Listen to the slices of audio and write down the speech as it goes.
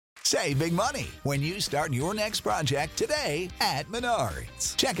Save big money when you start your next project today at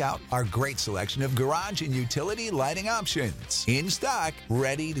Menards. Check out our great selection of garage and utility lighting options. In stock,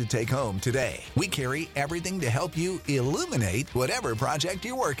 ready to take home today. We carry everything to help you illuminate whatever project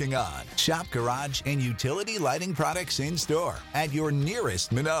you're working on. Shop garage and utility lighting products in store at your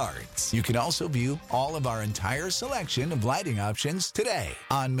nearest Menards. You can also view all of our entire selection of lighting options today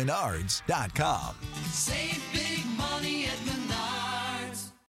on Menards.com. Save big money at Menards.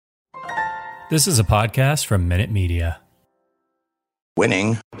 This is a podcast from Minute Media.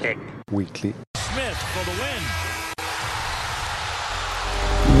 Winning Pick Weekly. Smith for the win.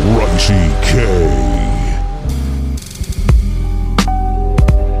 Raunchy K.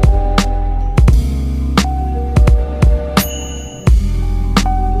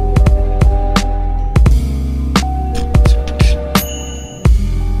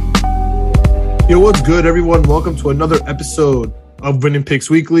 Yo, what's good, everyone? Welcome to another episode of Winning Picks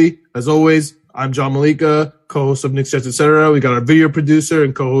Weekly. As always, I'm John Malika, co-host of Knicks Jets, etc. We got our video producer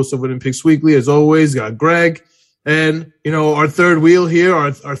and co-host of Winning Picks Weekly. As always, got Greg. And, you know, our third wheel here,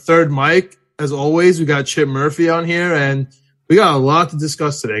 our third mic. As always, we got Chip Murphy on here. And we got a lot to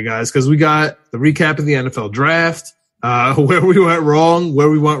discuss today, guys, because we got the recap of the NFL draft, where we went wrong, where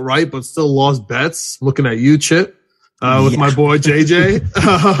we went right, but still lost bets. I'm looking at you, Chip. With my boy JJ.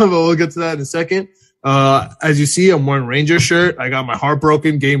 But we'll get to that in a second. As you see, I'm wearing Ranger shirt. I got my heart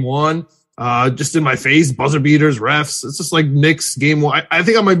broken game one. Just in my face, buzzer beaters, refs. It's just like Knicks game one. I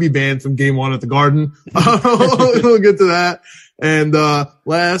think I might be banned from game one at the Garden. We'll get to that. And,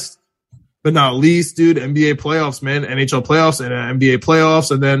 last but not least, dude, NBA playoffs, man, NHL playoffs and NBA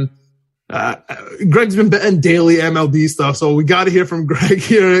playoffs. And then, Greg's been betting daily MLB stuff. So we got to hear from Greg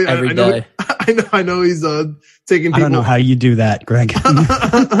here. Every day. I know he's, taking people. I don't know how you do that, Greg.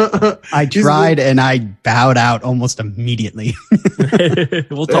 I tried and I bowed out almost immediately.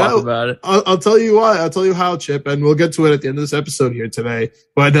 We'll talk about it. I'll tell you why. I'll tell you how, Chip, and we'll get to it at the end of this episode here today.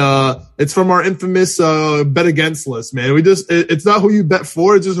 But it's from our infamous bet against list, man. It's not who you bet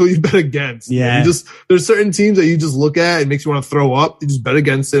for, it's just who you bet against. Yeah. There's certain teams that you just look at, it makes you want to throw up. You just bet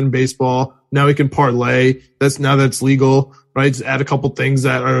against it in baseball. Now we can parlay. That's legal, right? Just add a couple things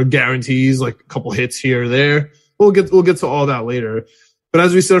that are guarantees, like a couple hits here or there. We'll get to all that later. But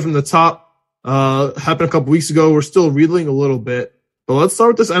as we said from the top, happened a couple weeks ago. We're still reeling a little bit. But let's start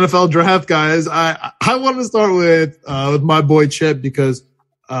with this NFL draft, guys. I want to start with my boy Chip because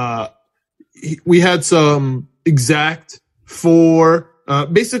we had some exact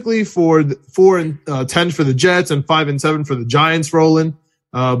basically 4 and 10 for the Jets and 5 and 7 for the Giants rolling.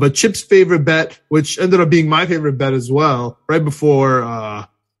 But Chip's favorite bet, which ended up being my favorite bet as well, right before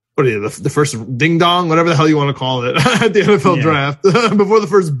the first ding dong, whatever the hell you want to call it, at the NFL draft, before the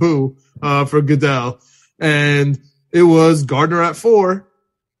first boo for Goodell. And it was Gardner at 4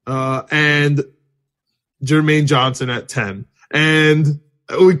 and Jermaine Johnson at 10. And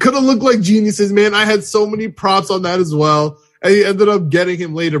we could have looked like geniuses, man. I had so many props on that as well. And he ended up getting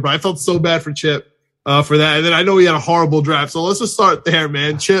him later, but I felt so bad for Chip for that. And then I know he had a horrible draft. So let's just start there,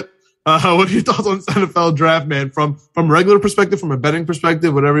 man. Chip, what are your thoughts on this NFL draft, man? From a regular perspective, from a betting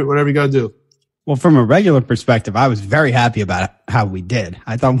perspective, whatever you got to do. Well, from a regular perspective, I was very happy about how we did.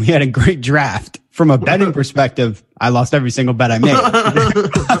 I thought we had a great draft. From a betting perspective, I lost every single bet I made.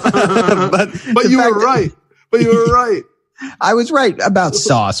 but you were right. I was right about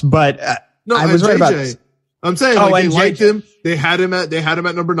Sauce, but I was right about. I'm saying they liked him. They had him at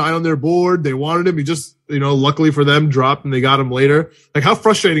number 9 on their board. They wanted him. He just, luckily for them, dropped and they got him later. Like, how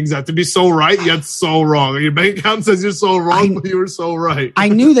frustrating is that to be so right yet so wrong? Your bank account says you're so wrong, but you were so right. I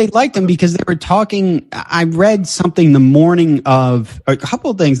knew they liked him because they were talking. I read something the morning of, a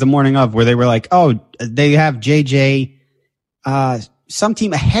couple of things the morning of, where they were like, oh, they have JJ, some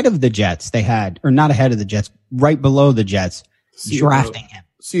team ahead of the Jets they had, or not ahead of the Jets, right below the Jets, drafting him.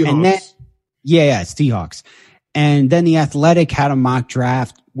 Seahawks. And then, yeah, Seahawks. And then the Athletic had a mock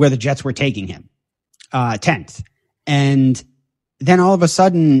draft where the Jets were taking him, 10th. And then all of a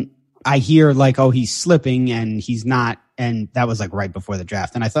sudden I hear like, oh, he's slipping and he's not. And that was like right before the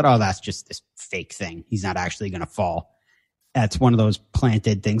draft. And I thought, oh, that's just this fake thing. He's not actually going to fall. That's one of those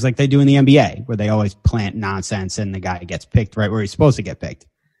planted things like they do in the NBA where they always plant nonsense and the guy gets picked right where he's supposed to get picked.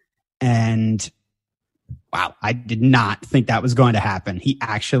 And wow, I did not think that was going to happen. He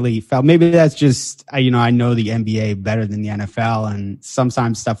actually fell. Maybe that's just, I know the NBA better than the NFL, and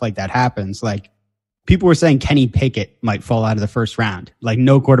sometimes stuff like that happens. Like, people were saying Kenny Pickett might fall out of the first round. Like,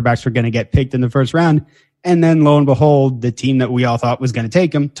 no quarterbacks were going to get picked in the first round. And then lo and behold, the team that we all thought was going to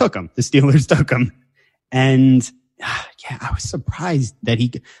take him took him. The Steelers took him. And yeah, I was surprised that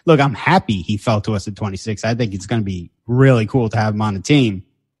look, I'm happy he fell to us at 26. I think it's going to be really cool to have him on the team.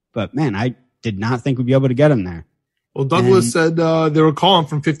 But man, I did not think we'd be able to get him there. Well, Douglas said they were calling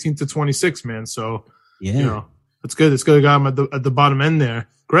from 15 to 26, man. So, yeah, that's good. It's good. I got him at the bottom end there.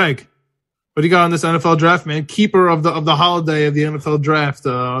 Greg, what do you got on this NFL draft, man? Keeper of the holiday of the NFL draft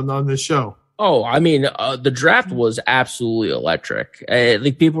on this show. Oh, I mean, the draft was absolutely electric.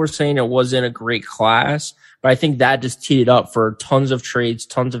 Like people were saying it wasn't a great class, but I think that just teed it up for tons of trades,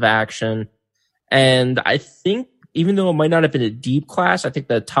 tons of action. And I think even though it might not have been a deep class, I think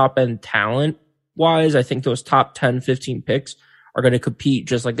the top end talent wise, I think those top 10, 15 picks are going to compete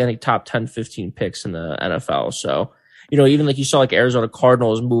just like any top 10, 15 picks in the NFL. So, even like you saw like Arizona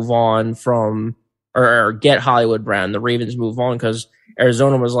Cardinals move on from or get Hollywood Brown, the Ravens move on because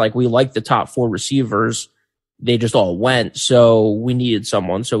Arizona was like, we like the top 4 receivers. They just all went. So we needed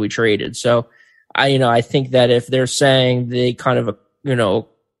someone. So we traded. So I think that if they're saying they kind of,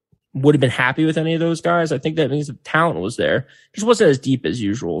 would have been happy with any of those guys, I think that means the talent was there. Just wasn't as deep as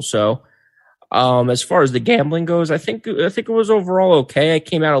usual. So, as far as the gambling goes, I think it was overall okay. I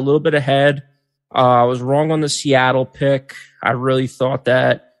came out a little bit ahead. I was wrong on the Seattle pick. I really thought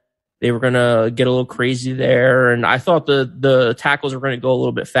that they were going to get a little crazy there. And I thought the tackles were going to go a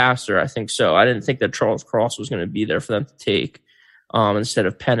little bit faster. I think so. I didn't think that Charles Cross was going to be there for them to take, instead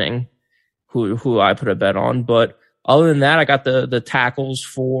of Penning, who I put a bet on. But other than that, I got the tackles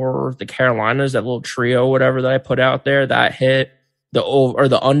for the Carolinas, that little trio, whatever that I put out there, that hit. The over or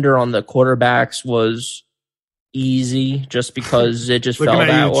the under on the quarterbacks was easy just because it just fell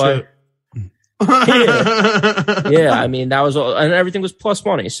that way. Yeah, I mean, that was all, and everything was plus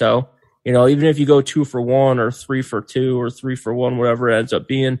money. So, even if you go 2 for 1 or 3 for 2 or 3 for 1, whatever it ends up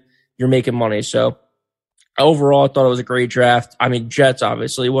being, you're making money. So overall, I thought it was a great draft. I mean, Jets,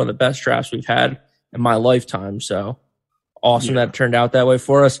 obviously one of the best drafts we've had in my lifetime. So awesome that it turned out that way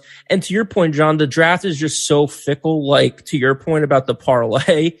for us. And to your point, John, the draft is just so fickle. Like to your point about the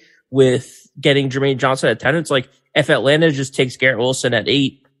parlay with getting Jermaine Johnson at 10, it's like if Atlanta just takes Garrett Wilson at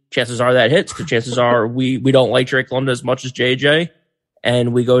 8, chances are that hits. The chances are we don't like Drake London as much as JJ,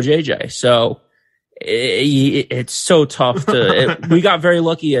 and we go JJ. So it's so tough we got very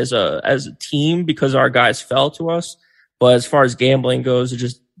lucky as a team because our guys fell to us. But as far as gambling goes, it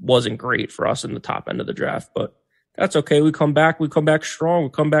just wasn't great for us in the top end of the draft. But that's okay. We come back strong. We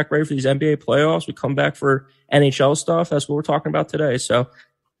come back ready for these NBA playoffs. We come back for NHL stuff. That's what we're talking about today. So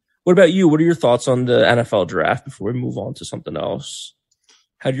what about you? What are your thoughts on the NFL draft before we move on to something else?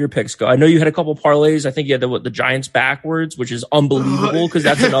 How did your picks go? I know you had a couple parlays. I think you had the Giants backwards, which is unbelievable because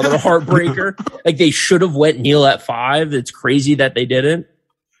that's another heartbreaker. Like they should have went Neal at 5. It's crazy that they didn't.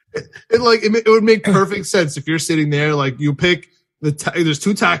 It would make perfect sense if you're sitting there, like you pick there's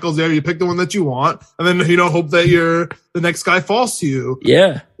 2 tackles there. You pick the one that you want, and then hope that the next guy falls to you.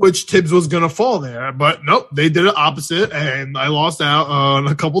 Yeah, which Tibbs was gonna fall there, but nope, they did it opposite, and I lost out on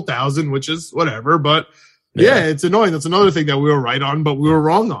a couple thousand, which is whatever. But yeah, it's annoying. That's another thing that we were right on, but we were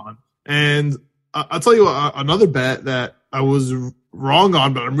wrong on. And I'll tell you another bet that I was wrong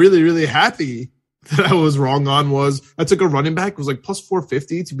on, but I'm really, really happy that I was wrong on was I took a running back. It was like plus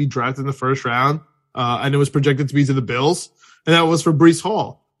 450 to be drafted in the first round, and it was projected to be to the Bills. And that was for Breece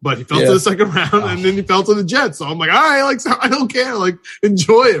Hall, but he fell to the second round and then he fell to the Jets. So I'm like, all right, I don't care. Like,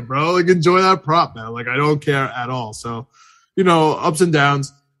 enjoy it, bro. Like, enjoy that prop, man. Like, I don't care at all. So, ups and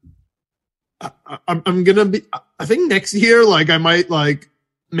downs. I'm going to I think next year, I might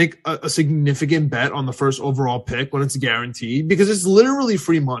make a significant bet on the first overall pick when it's guaranteed because it's literally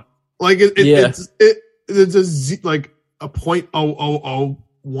free money. It's a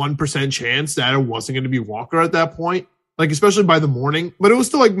 0.0001% chance that it wasn't going to be Walker at that point. Especially by the morning, but it was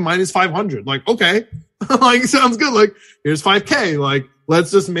still minus 500. Okay. Sounds good. Here's 5K. Let's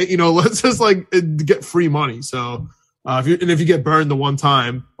just make, let's just get free money. So, if you get burned the one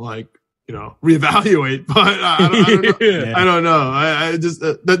time, reevaluate, but I don't know. Yeah. I don't know. I just,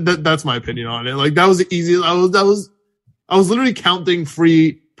 that's my opinion on it. That was the easiest. I was literally counting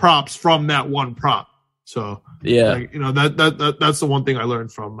free props from that one prop. So, yeah, that's the one thing I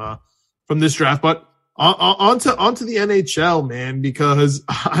learned from this draft, but onto the NHL, man, because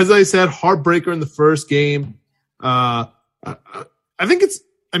as I said, heartbreaker in the first game. I think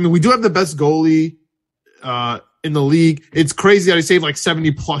we do have the best goalie, in the league. It's crazy that he saved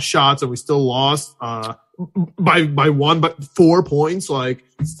 70 plus shots and we still lost, by 1, but 4 points,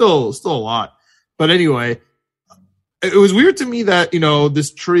 still a lot. But anyway, it was weird to me that,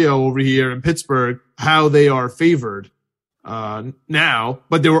 this trio over here in Pittsburgh, how they are favored now,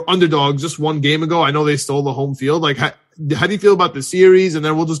 but they were underdogs just one game ago. I know they stole the home field. How do you feel about the series? And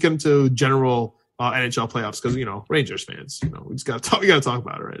then we'll just get into general NHL playoffs because Rangers fans, we gotta talk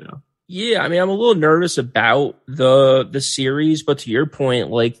about it right now. Yeah, I mean, I'm a little nervous about the series, but to your point,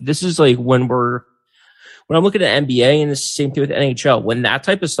 like this is like when I'm looking at NBA, and the same thing with NHL, when that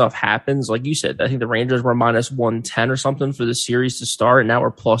type of stuff happens, like you said, I think the Rangers were minus 110 or something for the series to start, and now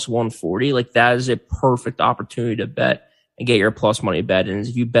we're plus 140. Like that is a perfect opportunity to bet and get your plus money bet. And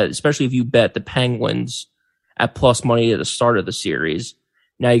if you bet, especially if you bet the Penguins at plus money at the start of the series,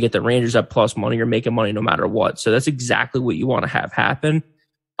 now you get the Rangers at plus money, you're making money no matter what. So that's exactly what you want to have happen.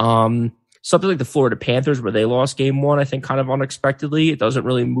 Something like the Florida Panthers where they lost game one, I think kind of unexpectedly. It doesn't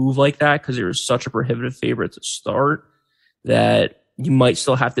really move like that because they were such a prohibitive favorite to start that you might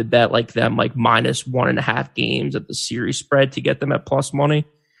still have to bet like them, like minus 1.5 games at the series spread to get them at plus money.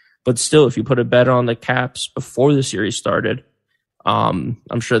 But still, if you put a bet on the Caps before the series started, I'm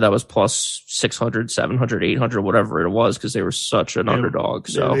sure that was plus 600, 700, 800, whatever it was, because they were such an underdog.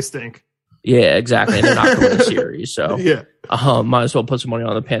 So yeah, they stink. Yeah, exactly. And they're not going to win the series. So yeah. Might as well put some money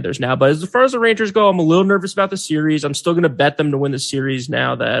on the Panthers now. But as far as the Rangers go, I'm a little nervous about the series. I'm still going to bet them to win the series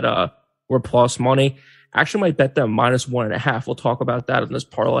now that we're plus money. Actually, might bet them minus 1.5. We'll talk about that in this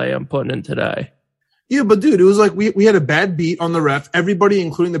parlay I'm putting in today. Yeah, but dude, it was like we had a bad beat on the ref. Everybody,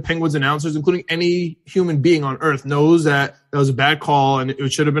 including the Penguins announcers, including any human being on earth, knows that was a bad call and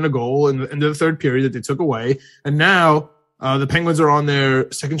it should have been a goal in the end of the third period that they took away. And now the Penguins are on their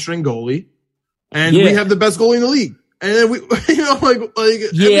second string goalie, and we have the best goalie in the league. And then we, and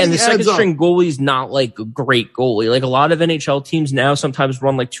the second string goalie is not like a great goalie. Like a lot of NHL teams now sometimes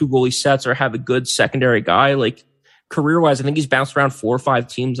run like 2 goalie sets or have a good secondary guy. Like career wise, I think he's bounced around 4 or 5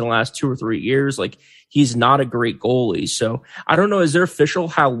 teams in the last 2 or 3 years. Like he's not a great goalie. So I don't know. Is there official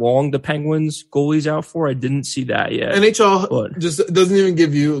how long the Penguins goalie's out for? I didn't see that yet. NHL just doesn't even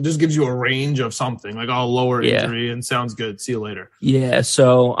gives you a range of something like lower injury and sounds good. See you later. Yeah.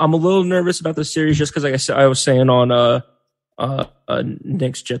 So I'm a little nervous about the series just because, like I said, I was saying on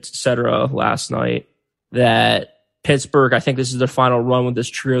Knicks, Jets, etc. last night that Pittsburgh, I think this is their final run with this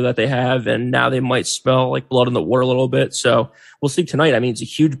trio that they have, and now they might smell like blood in the water a little bit. So we'll see tonight. I mean, it's a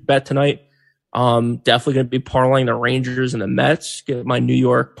huge bet tonight. Definitely going to be parlaying the Rangers and the Mets. Get my New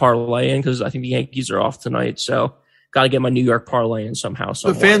York parlay in because I think the Yankees are off tonight. So got to get my New York parlay in somehow.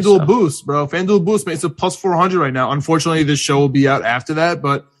 The FanDuel boost, bro. FanDuel boost, man. It's a plus 400 right now. Unfortunately, this show will be out after that,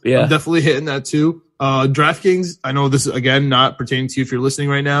 but I'm definitely hitting that too. DraftKings, I know this is again not pertaining to you if you're listening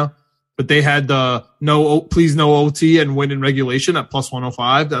right now, but they had the no OT and win in regulation at plus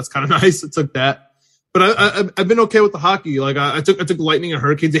 105. That's kind of nice. I took that, but I've been okay with the hockey. Like I took Lightning and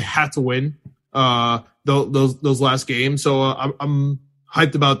Hurricanes. They had to win those last games. So I'm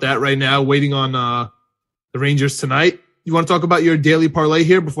hyped about that right now, waiting on the Rangers tonight. You want to talk about your daily parlay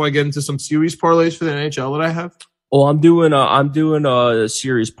here before I get into some series parlays for the NHL that I have? Oh, I'm doing a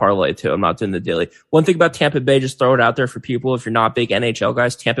series parlay too. I'm not doing the daily. One thing about Tampa Bay, just throw it out there for people if you're not big NHL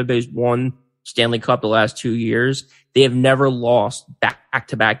guys. Tampa Bay's won Stanley Cup the last 2 years. They have never lost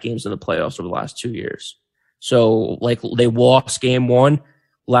back-to-back games in the playoffs over the last 2 years. So like they lost game 1.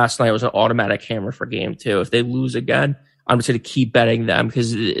 Last night was an automatic hammer for game 2. If they lose again, I'm just going to keep betting them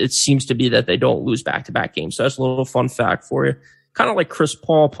because it seems to be that they don't lose back-to-back games. So that's a little fun fact for you. Kind of like Chris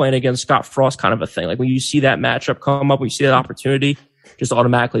Paul playing against Scott Frost kind of a thing. Like when you see that matchup come up, when you see that opportunity, just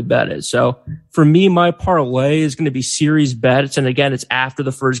automatically bet it. So for me, my parlay is going to be series bets. And again, it's after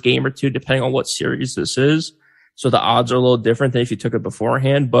the first game or two, depending on what series this is. So the odds are a little different than if you took it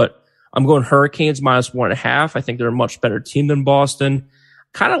beforehand. But I'm going Hurricanes minus 1.5. I think they're a much better team than Boston.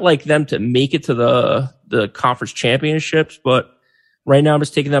 Kind of like them to make it to the conference championships, but right now I'm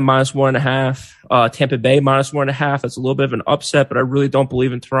just taking them minus 1.5. Tampa Bay minus 1.5. That's a little bit of an upset, but I really don't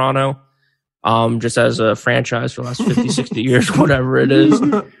believe in Toronto. Just as a franchise for the last 50, 60 years, whatever it is.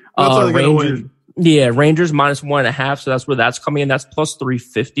 Rangers minus 1.5. So that's where that's coming in. That's plus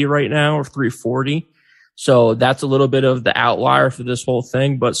 350 right now or 340. So that's a little bit of the outlier for this whole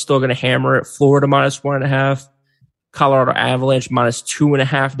thing, but still going to hammer it. Florida minus 1.5. Colorado Avalanche minus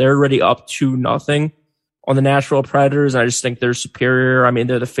 2.5. They're already up 2-0 on the Nashville Predators. I just think they're superior. I mean,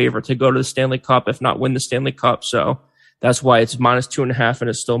 they're the favorite to go to the Stanley Cup, if not win the Stanley Cup. So that's why it's minus 2.5 and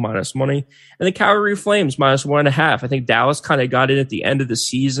it's still minus money. And the Calgary Flames minus 1.5. I think Dallas kind of got in at the end of the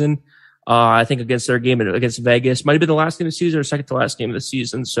season. I think against their game against Vegas might have been the last game of the season or second to last game of the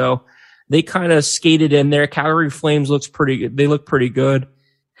season. So they kind of skated in there. Calgary Flames looks pretty good. They look pretty good.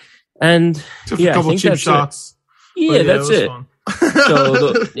 And took a couple cheap shots. Yeah, that's it.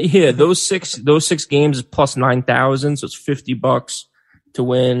 So those six games is plus 9,000, so it's $50 to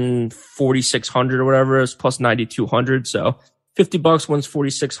win 4,600 or whatever. It's plus 9,200, so $50 wins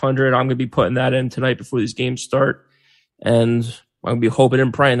 4,600. I'm gonna be putting that in tonight before these games start, and I'm gonna be hoping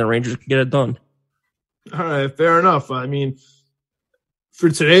and praying the Rangers can get it done. All right, fair enough. I mean, For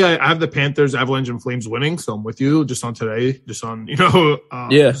today, I have the Panthers, Avalanche, and Flames winning, so I'm with you. Just on today, just on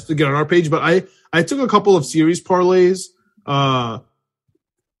just to get on our page. But I took a couple of series parlays.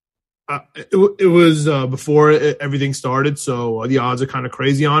 It was before everything started, so the odds are kind of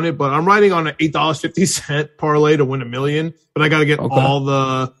crazy on it. But I'm riding on an $8.50 parlay to win $1 million. But I got to get all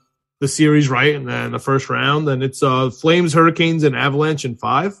the series right, and then the first round. And it's Flames, Hurricanes, and Avalanche in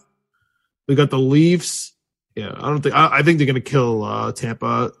 5. We got the Leafs. Yeah, I think they're gonna kill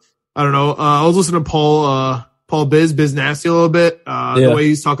Tampa. I don't know. I was listening to Paul Biz Nasty a little bit. The way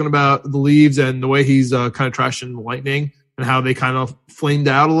he's talking about the Leafs and the way he's kind of trashing the Lightning and how they kind of flamed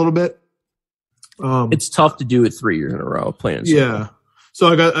out a little bit. It's tough to do it 3 years in a row playing. Yeah. So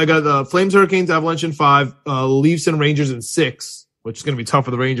I got the Flames, Hurricanes, Avalanche in 5, Leafs and Rangers in 6, which is gonna be tough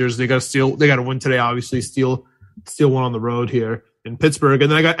for the Rangers. They got to win today. Obviously, steal one on the road here in Pittsburgh, and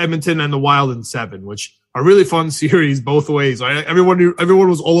then I got Edmonton and the Wild in 7, which are really fun series both ways. Everyone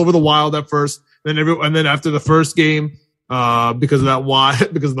was all over the Wild at first, and then after the first game, because of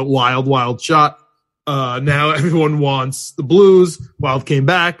the wild shot, now everyone wants the Blues. Wild came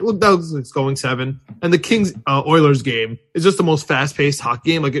back. It's going 7, and the Kings Oilers game is just the most fast paced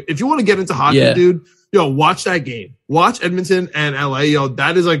hockey game. Like if you want to get into hockey, dude, watch that game. Watch Edmonton and LA.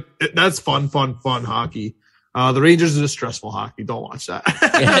 That's fun hockey. The Rangers is a stressful hockey. Don't watch that.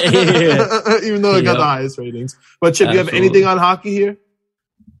 Even though they got the highest ratings. But Chip, you have anything on hockey here?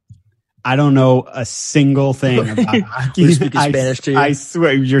 I don't know a single thing about hockey. You're speaking Spanish to you? I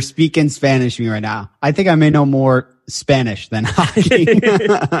swear, you're speaking Spanish to me right now. I think I may know more Spanish than hockey.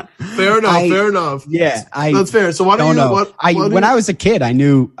 Fair enough. Yeah, that's fair. So why don't you know? When I was a kid, I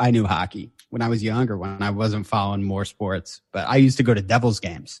knew hockey. When I was younger, when I wasn't following more sports, but I used to go to Devils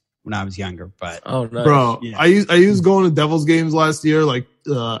games when I was younger. But nice. Bro, yeah. I used going to Devils games last year,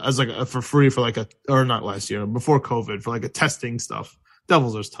 for free or not last year, before COVID, for a testing stuff.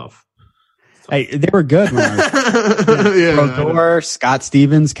 Devils are tough. Hey, they were good when I was Brodeur, Scott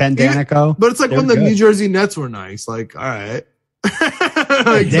Stevens, Ken Danico. But it's like when the New Jersey Nets were nice. All right.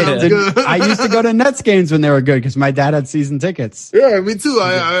 I used to go to Nets games when they were good because my dad had season tickets. Yeah, me too.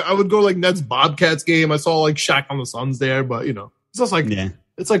 I would go Nets Bobcats game. I saw Shaq on the Suns there, but it's just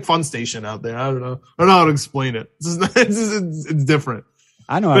it's like Fun Station out there. I don't know how to explain it. It's different.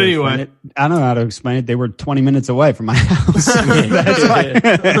 I know how to explain it. I know how to explain it. They were 20 minutes away from my house. That's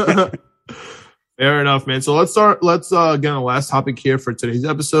why. Fair enough, man. So let's get on the last topic here for today's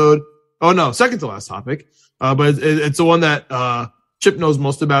episode. Oh no, second to last topic. But it's the one that Chip knows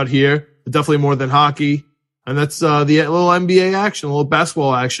most about here. Definitely more than hockey. And that's the little NBA action, a little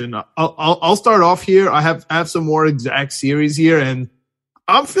basketball action. I'll start off here. I have some more exact series here, and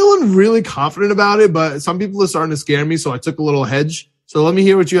I'm feeling really confident about it, but some people are starting to scare me, so I took a little hedge. So let me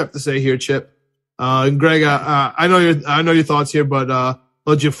hear what you have to say here, Chip. And Greg, I know your thoughts here, but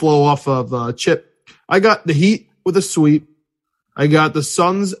let you flow off of Chip. I got the Heat with a sweep. I got the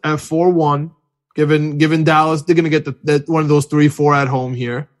Suns at 4-1. Given Dallas, they're gonna get one of those 3-4 at home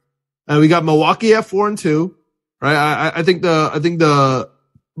here. And we got Milwaukee at 4-2. Right? I think the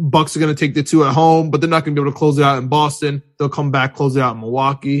Bucks are gonna take the 2 at home, but they're not gonna be able to close it out in Boston. They'll come back, close it out in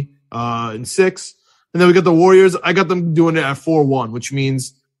Milwaukee in 6. And then we got the Warriors. I got them doing it at 4-1, which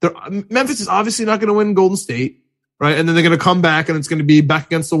means Memphis is obviously not gonna win Golden State. Right. And then they're going to come back and it's going to be back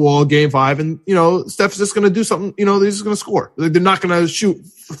against the wall, game 5. And, Steph's just going to do something, they're just going to score. They're not going to shoot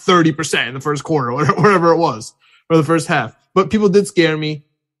 30% in the first quarter or whatever it was, or the first half. But people did scare me.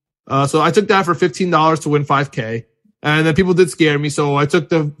 So I took that for $15 to win $5K. And then people did scare me. So I took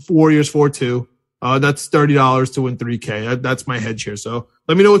the Warriors 4-2. That's $30 to win $3K. That's my hedge here. So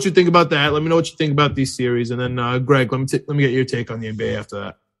let me know what you think about that. Let me know what you think about these series. And then, Greg, let me get your take on the NBA after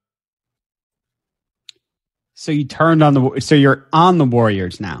that. So you're on the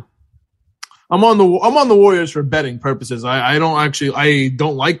Warriors now. I'm on the Warriors for betting purposes. I don't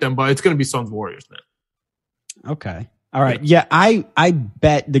like them, but it's going to be Suns Warriors, man. Okay. All right. Yeah. I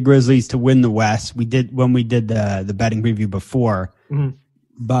bet the Grizzlies to win the West. We did when we did the betting preview before,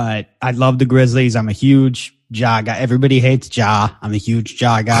 but I love the Grizzlies. I'm a huge Ja guy. Everybody hates Ja. I'm a huge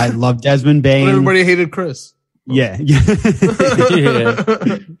Ja guy. I love Desmond Bane. But everybody hated Chris. Yeah.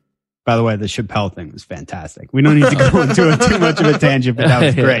 By the way, the Chappelle thing was fantastic. We don't need to go into too much of a tangent, but that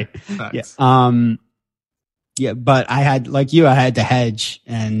was great. Yeah. But I had to hedge,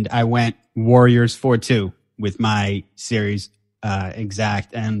 and I went Warriors 4-2 with my series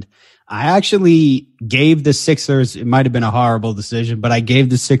exact. And I actually gave the Sixers, it might have been a horrible decision, but I gave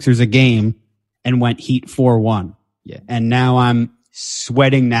the Sixers a game and went Heat 4-1. Yeah. And now I'm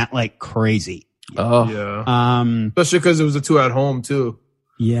sweating that like crazy. Oh, yeah. Especially because it was a 2 at home too.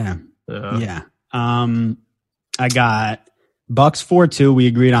 Yeah. Yeah. I got Bucks 4-2. We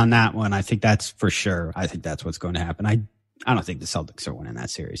agreed on that one. I think that's for sure. I think that's what's going to happen. I don't think the Celtics are winning that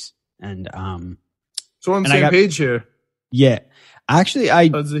series. And so we're on the same page here. Yeah. Actually,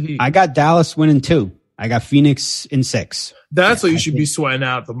 I got Dallas winning 2. I got Phoenix in 6. That's what you should be sweating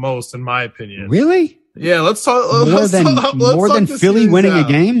out the most, in my opinion. Really? Yeah, let's talk. More than Philly winning a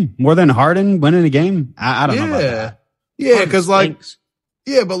game? More than Harden winning a game? I don't know about that. Yeah, because but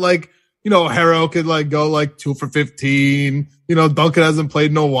Hero could go 2 for 15. Duncan hasn't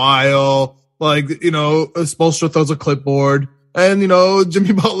played in a while. Spoelstra throws a clipboard. And,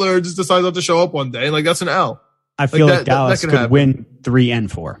 Jimmy Butler just decides not to show up one day. That's an L. I feel like Dallas could win 3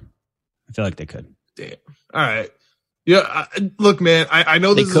 and 4. I feel like they could. Damn. All right. Yeah. Look, man, I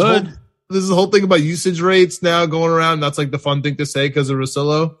know this is the whole thing about usage rates now going around. That's the fun thing to say because of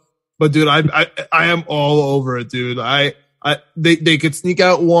Russillo. But dude, I am all over it, dude. They could sneak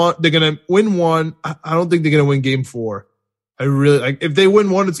out one. They're going to win one. I don't think they're going to win game 4. I really if they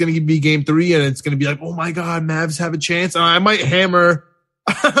win one, it's going to be game 3 and it's going to be oh my God, Mavs have a chance. And I might hammer,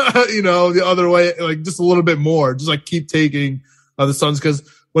 the other way, just a little bit more, just keep taking the Suns. Cause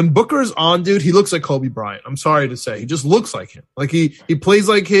when Booker's on, dude, he looks like Kobe Bryant. I'm sorry to say. He just looks like him. He plays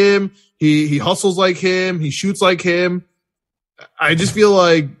like him. He hustles like him. He shoots like him. I just feel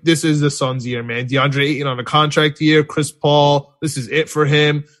like this is the Suns' year, man. DeAndre Ayton on a contract year. Chris Paul, this is it for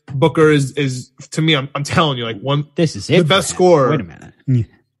him. Booker is to me, I'm telling you, this is it. The best scorer. Wait a minute.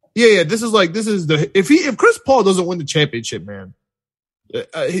 Yeah. This is if Chris Paul doesn't win the championship, man,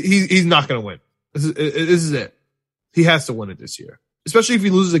 he's not going to win. This is it. He has to win it this year, especially if he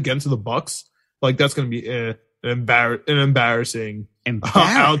loses again to the Bucks. That's going to be an embarrassing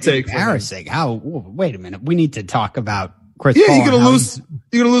outtake. Embarrassing. How? Wait a minute. We need to talk about Chris Paul. Yeah, you're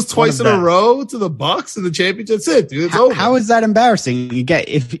gonna lose twice in a row to the Bucks in the championship. That's it, dude. It's over. How is that embarrassing? You get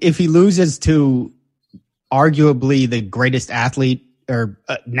if he loses to arguably the greatest athlete or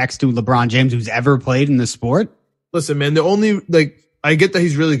next to LeBron James who's ever played in the sport. Listen, man. The only I get that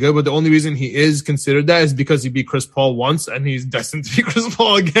he's really good, but the only reason he is considered that is because he beat Chris Paul once and he's destined to beat Chris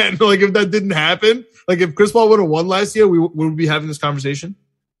Paul again. If that didn't happen, if Chris Paul would have won last year, we would be having this conversation.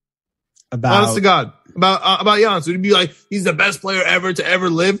 Honest to God. About Giannis. Would he be he's the best player ever to ever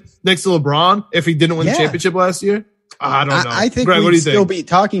live next to LeBron if he didn't win the championship last year? I don't know. I think Greg, we'd still be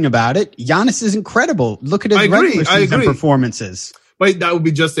talking about it. Giannis is incredible. Look at his regular season performances. But that would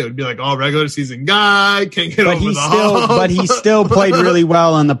be just it. It would be regular season guy, can't get over the hump. But he still played really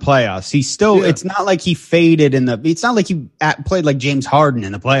well in the playoffs. It's not like he faded it's not like he played like James Harden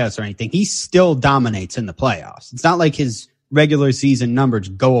in the playoffs or anything. He still dominates in the playoffs. It's not like his regular season numbers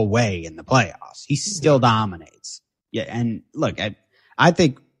go away in the playoffs. He still dominates. Yeah. And look, I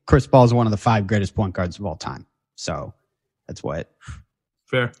think Chris Paul is one of the 5 greatest point guards of all time. So that's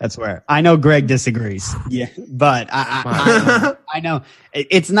fair. That's where I know Greg disagrees. Yeah. But I know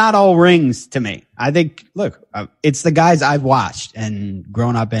it's not all rings to me. I think, look, it's the guys I've watched and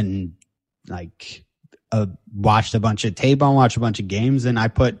grown up and watched a bunch of tape on, watched a bunch of games. And I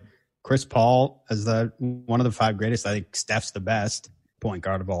put Chris Paul as one of the 5 greatest. I think Steph's the best point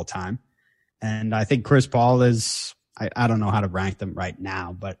guard of all time. And I think Chris Paul is, I don't know how to rank them right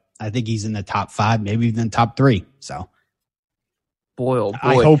now, but I think he's in the top 5, maybe even top 3. So boy, oh boy.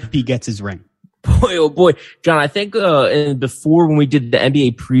 I hope he gets his ring. Boy, oh boy. John, I think before when we did the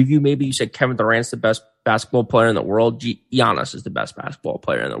NBA preview, maybe you said Kevin Durant's the best basketball player in the world. Giannis is the best basketball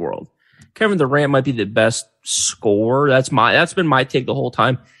player in the world. Kevin Durant might be the best scorer. That's been my take the whole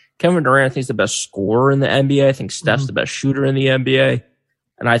time. Kevin Durant, I think, is the best scorer in the NBA. I think Steph's the best shooter in the NBA.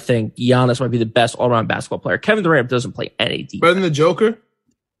 And I think Giannis might be the best all-around basketball player. Kevin Durant doesn't play any defense. Better than the Joker?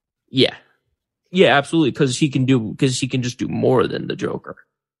 Yeah. Yeah, absolutely. Because he can just do more than the Joker.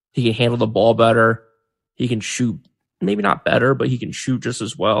 He can handle the ball better. He can shoot, maybe not better, but he can shoot just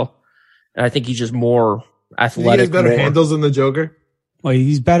as well. And I think he's just more athletic. He has better handles than the Joker? Well,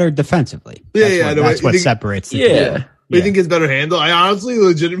 he's better defensively. That's what separates the two. You think it's better handle? I honestly,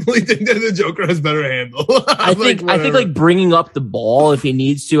 legitimately think that the Joker has better handle. I think bringing up the ball if he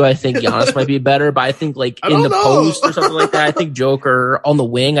needs to. I think Giannis might be better, but I think in the post or something like that. I think Joker on the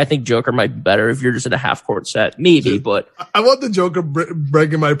wing. I think Joker might be better if you're just in a half court set, maybe. But I want the Joker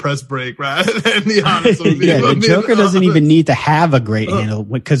breaking my press break rather than the Giannis. The Joker doesn't even need to have a great handle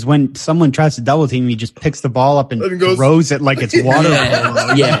because when someone tries to double team, he just picks the ball up and throws it like it's water.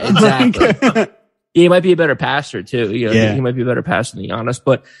 Yeah, exactly. Yeah, he might be a better passer too. He might be a better passer than Giannis,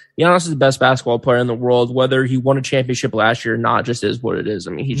 but Giannis is the best basketball player in the world. Whether he won a championship last year or not, just is what it is.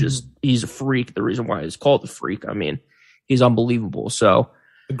 I mean, he's a freak. The reason why he's called the freak. I mean, he's unbelievable. So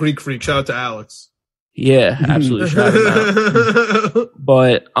the Greek freak. Shout out to Alex. Yeah, absolutely. Shout out.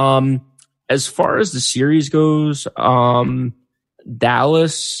 But as far as the series goes,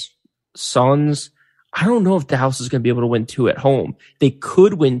 Dallas, Suns. I don't know if Dallas is going to be able to win 2 at home. They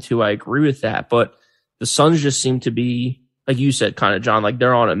could win 2. I agree with that, but the Suns just seem to be, like you said, kind of, John, like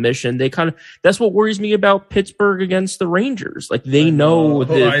they're on a mission. That's what worries me about Pittsburgh against the Rangers. Like they know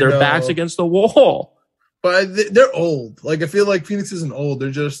that their back's against the wall. But they're old. Like I feel like Phoenix isn't old. They're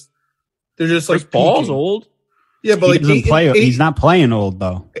just like Ball's peaking. old. Yeah, but he's not playing old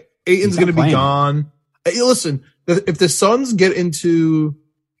though. Ayton's going to be gone. Hey, listen, if the Suns get into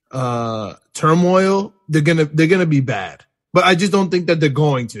turmoil, they're gonna be bad. But I just don't think that they're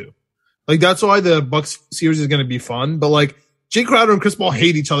going to. Like that's why the Bucks series is going to be fun. But like Jay Crowder and Chris Paul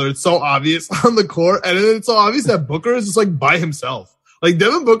hate each other. It's so obvious on the court, and it's so obvious that Booker is just like by himself. Like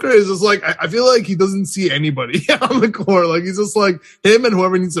Devin Booker is just like I feel like he doesn't see anybody on the court. Like he's just like him and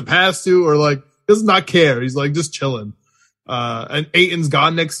whoever needs to pass to, or like does not care. He's like just chilling. And Ayton's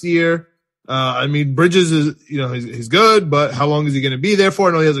gone next year. I mean Bridges is he's good, but how long is he going to be there for?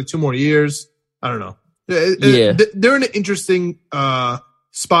 I know he has like 2 more years. I don't know. They're in an interesting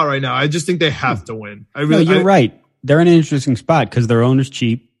spot right now. I just think they have to win. You're right. They're in an interesting spot because their owner's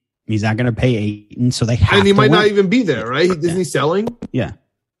cheap. He's not going to pay Ayton, so they have to And he might win. not even be there, right? Isn't he selling? Yeah.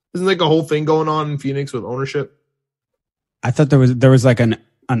 Isn't like a whole thing going on in Phoenix with ownership? I thought there was like an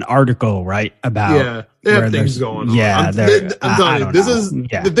article, right, about they have things going on. Yeah, I'm telling you,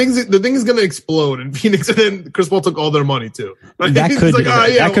 the thing is going to explode in Phoenix, and then Chris Paul took all their money too. Like,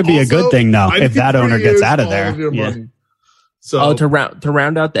 that could be a good thing though if that owner gets out of there. So to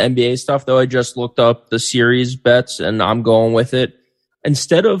round out the NBA stuff though, I just looked up the series bets and I'm going with it.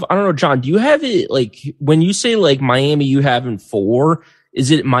 Instead of, I don't know, John, do you have it like when you say like Miami you have in 4, is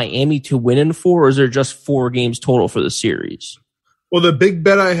it Miami to win in 4 or is there just 4 games total for the series? Well, the big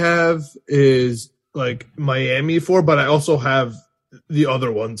bet I have is like Miami 4, but I also have the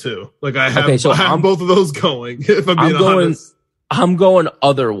other one too. Like I have, I have both of those going. If I'm being honest, I'm going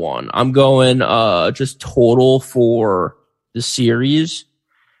other one. I'm going just total for the series,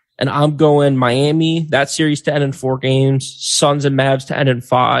 and I'm going Miami that series to end in 4 games, Suns and Mavs to end in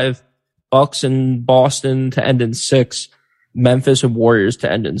 5, Bucks and Boston to end in 6, Memphis and Warriors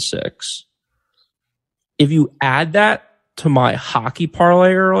to end in 6. If you add that to my hockey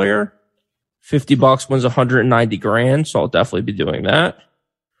parlay earlier, $50 wins 190 grand. So I'll definitely be doing that.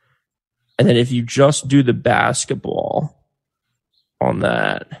 And then if you just do the basketball on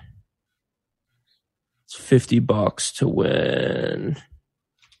that, it's $50 to win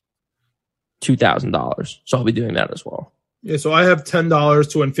 $2,000. So I'll be doing that as well. Yeah. So I have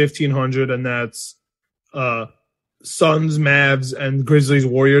 $10 to win 1,500, and that's Suns, Mavs, and Grizzlies,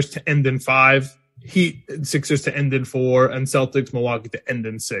 Warriors to end in 5. Heat and Sixers to end in 4, and Celtics, Milwaukee to end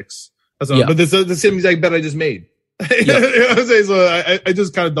in 6. But this is the same exact bet I just made. You know what I'm saying? So I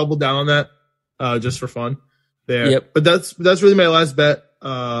just kind of doubled down on that just for fun there. Yep. But that's really my last bet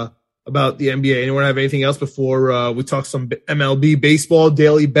about the NBA. Anyone have anything else before we talk some MLB baseball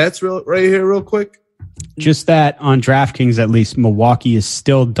daily bets right here real quick? Just that on DraftKings, at least Milwaukee is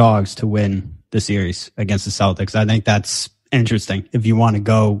still dogs to win the series against the Celtics. I think that's interesting. If you want to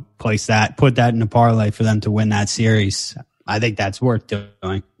go place that, put that in a parlay for them to win that series, I think that's worth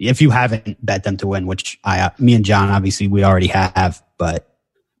doing. If you haven't bet them to win, which me and John, obviously we already have, but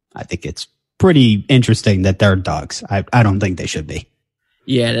I think it's pretty interesting that they're dogs. I don't think they should be.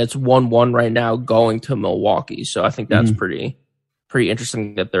 Yeah, and it's 1-1 right now going to Milwaukee. So I think that's pretty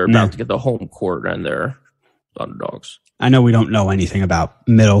interesting that they're about to get the home court and they're underdogs. I know we don't know anything about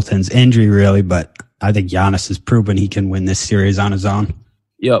Middleton's injury really, but I think Giannis has proven he can win this series on his own.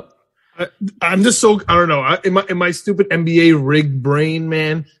 Yep. I'm just so, I don't know. In my stupid NBA rigged brain,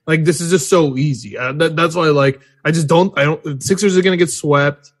 man, like this is just so easy. That's why, like, Sixers are going to get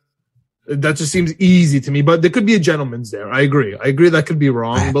swept. That just seems easy to me, but there could be a gentleman's there. I agree that could be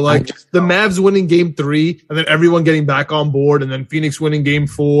wrong, but like the Mavs winning game 3 and then everyone getting back on board and then Phoenix winning game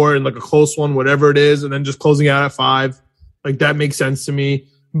 4 and like a close one, whatever it is. And then just closing out at 5. Like that makes sense to me.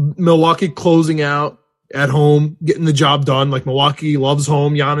 Milwaukee closing out at home, getting the job done. Like Milwaukee loves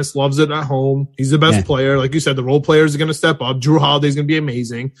home. Giannis loves it at home. He's the best player. Like you said, the role players are going to step up. Drew Holiday's going to be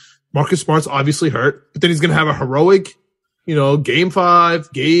amazing. Marcus Smart's obviously hurt, but then he's going to have a heroic, game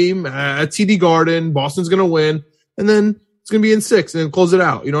 5 game at TD Garden. Boston's going to win, and then it's going to be in 6 and then close it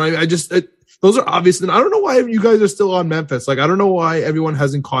out. Those are obvious. And I don't know why you guys are still on Memphis. Like, I don't know why everyone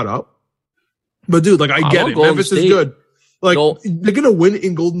hasn't caught up. But dude, like, I get it. Memphis is good. Like, they're going to win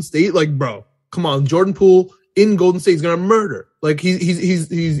in Golden State. Like, bro, come on. Jordan Poole in Golden State is going to murder. Like,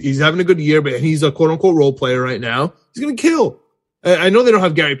 he's having a good year, but he's a quote unquote role player right now. He's going to kill. I know they don't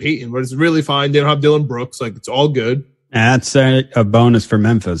have Gary Payton, but it's really fine. They don't have Dylan Brooks. Like, it's all good. That's a bonus for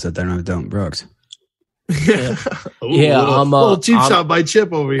Memphis that they don't have Dylan Brooks. Yeah. Ooh, Yeah, little cheap shot by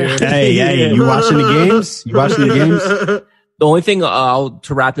Chip over here. Hey, you watching the games? You watching the games? The only thing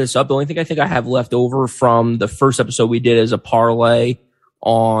to wrap this up, the only thing I think I have left over from the first episode we did is a parlay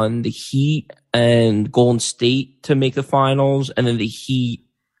on the Heat and Golden State to make the finals, and then the Heat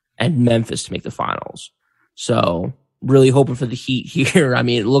and Memphis to make the finals. So really hoping for the Heat here. I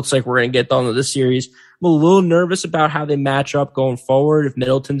mean, it looks like we're going to get done with this series. I'm a little nervous about how they match up going forward if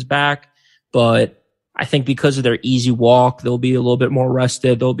Middleton's back, but I think because of their easy walk, they'll be a little bit more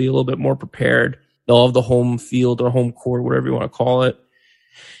rested. They'll be a little bit more prepared. They'll have the home field or home court, whatever you want to call it.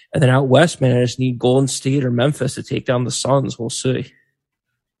 And then out west, man, I just need Golden State or Memphis to take down the Suns. We'll see.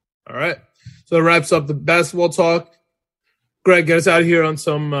 All right. So that wraps up the basketball talk. Greg, get us out of here on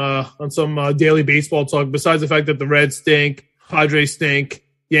some daily baseball talk. Besides the fact that the Reds stink, Padres stink,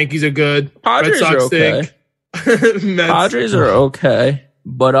 Yankees are good, Padres Red Sox are okay. stink. Padres are okay.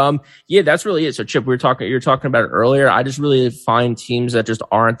 But yeah, that's really it. So Chip, you were talking about it earlier. I just really find teams that just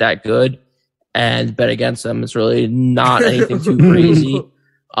aren't that good and bet against them. It's really not anything too crazy.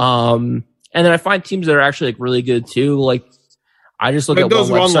 And then I find teams that are actually like really good too. Like I just look at one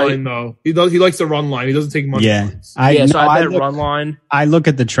run website. line though. He likes the run line. He doesn't take money lines. So I bet run line. I look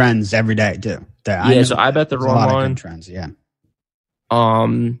at the trends every day too. So I bet the run line trends. Yeah.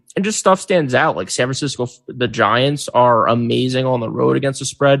 And just stuff stands out. Like San Francisco, the Giants are amazing on the road against the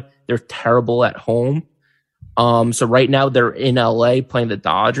spread. They're terrible at home. So right now they're in LA playing the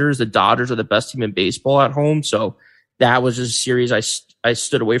Dodgers. The Dodgers are the best team in baseball at home. So that was just a series I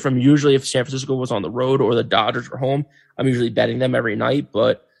stood away from. Usually if San Francisco was on the road or the Dodgers were home, I'm usually betting them every night.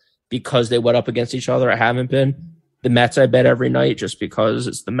 But because they went up against each other, I haven't been. The Mets I bet every night just because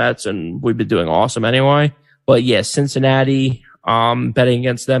it's the Mets and we've been doing awesome anyway. But yeah, Cincinnati, betting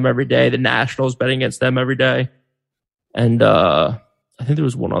against them every day. The Nationals betting against them every day. And I think there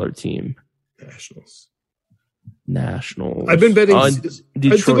was one other team. Nationals. I've been betting. I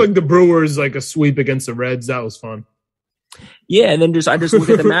Detroit. took like the Brewers like a sweep against the Reds. That was fun. Yeah, and then I just look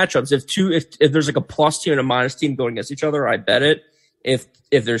at the matchups. If there's like a plus team and a minus team going against each other, I bet it. If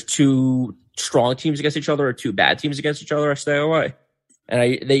there's two strong teams against each other or two bad teams against each other, I stay away.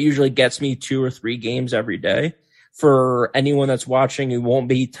 And that usually gets me 2 or 3 games every day. For anyone that's watching, it won't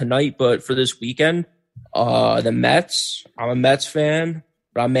be tonight, but for this weekend, the Mets. I'm a Mets fan,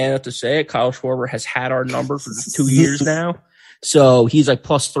 but I'm man enough to say it. Kyle Schwarber has had our number for 2 years now. So he's like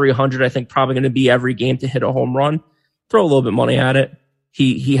plus 300, I think, probably going to be every game to hit a home run. Throw a little bit of money at it.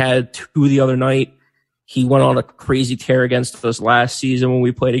 He had 2 the other night. He went on a crazy tear against us last season when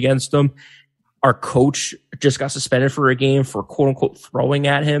we played against him. Our coach just got suspended for a game for quote unquote throwing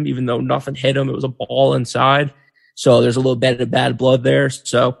at him, even though nothing hit him. It was a ball inside. So there's a little bit of bad blood there.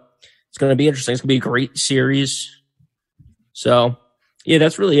 So it's going to be interesting. It's going to be a great series. So yeah,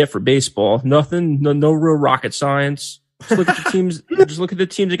 that's really it for baseball. Nothing, no real rocket science. Just look at the teams. Just look at the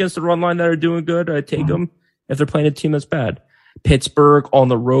teams against the run line that are doing good. I take them. If they're playing a team that's bad, Pittsburgh on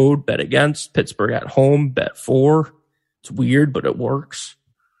the road, bet against. Pittsburgh at home, bet for. It's weird, but it works.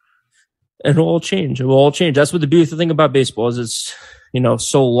 And it'll all change. It will all change. That's what the beautiful thing about baseball is. It's,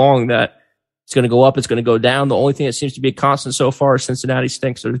 so long that it's going to go up. It's going to go down. The only thing that seems to be a constant so far is Cincinnati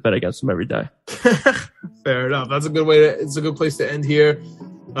stinks. So just bet against them every day. Fair enough. That's a good way. It's a good place to end here.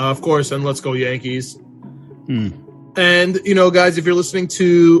 Of course, and let's go Yankees. And, guys, if you're listening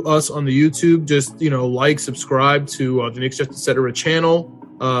to us on the YouTube, just, like, subscribe to the Knicks, Jets, etc. channel.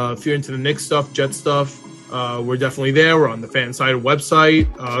 If you're into the Knicks stuff, Jet stuff, we're definitely there. We're on the Fan Side website.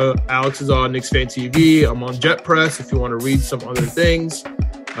 Alex is on Knicks Fan TV. I'm on Jet Press if you want to read some other things.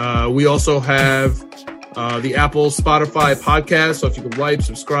 We also have the Apple, Spotify podcast. So if you could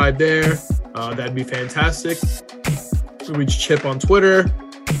subscribe there, that'd be fantastic. Reach Chip on Twitter.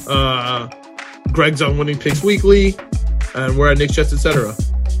 Greg's on Winning Picks Weekly, and we're at Knicks, Jets, etc.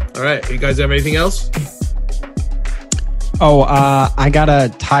 All right, you guys have anything else? Oh, I got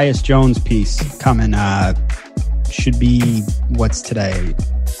a Tyus Jones piece coming. Should be, what's today?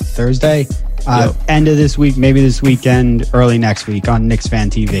 Thursday? End of this week, maybe this weekend, early next week on Knicks Fan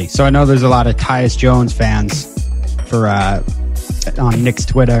TV. So I know there's a lot of Tyus Jones fans on Knicks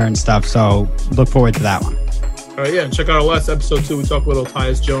Twitter and stuff. So look forward to that one. All right, yeah, and check out our last episode too. We talked a little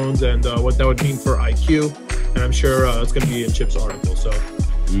Tyus Jones and what that would mean for IQ, and I'm sure it's going to be in Chip's article. So,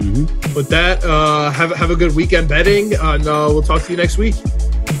 with that, have a good weekend betting, and we'll talk to you next week.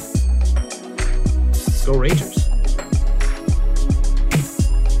 Let's go Rangers.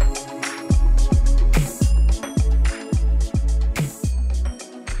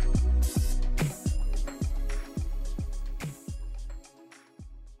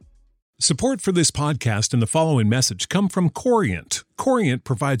 Support for this podcast and the following message come from Corient. Corient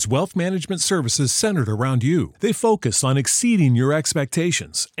provides wealth management services centered around you. They focus on exceeding your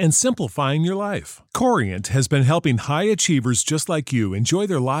expectations and simplifying your life. Corient has been helping high achievers just like you enjoy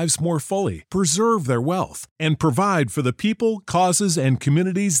their lives more fully, preserve their wealth, and provide for the people, causes, and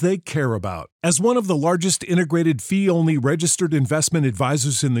communities they care about. As one of the largest integrated fee-only registered investment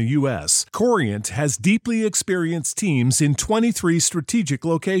advisors in the U.S., Corient has deeply experienced teams in 23 strategic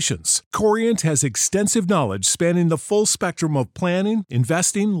locations. Corient has extensive knowledge spanning the full spectrum of planning,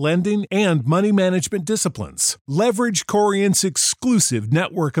 investing, lending, and money management disciplines. Leverage Corient's exclusive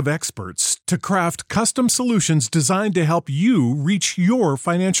network of experts to craft custom solutions designed to help you reach your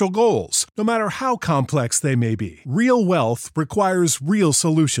financial goals, no matter how complex they may be. Real wealth requires real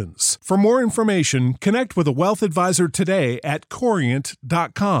solutions. For more information, connect with a wealth advisor today at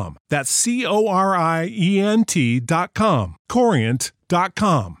Corient.com. That's Corient.com.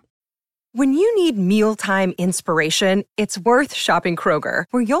 Corient.com. When you need mealtime inspiration, it's worth shopping Kroger,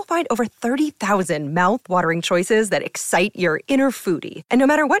 where you'll find over 30,000 mouth-watering choices that excite your inner foodie. And no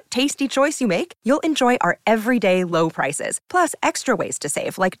matter what tasty choice you make, you'll enjoy our everyday low prices, plus extra ways to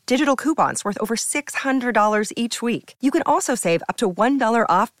save, like digital coupons worth over $600 each week. You can also save up to $1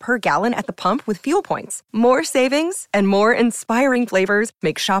 off per gallon at the pump with fuel points. More savings and more inspiring flavors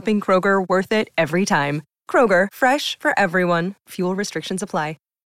make shopping Kroger worth it every time. Kroger, fresh for everyone. Fuel restrictions apply.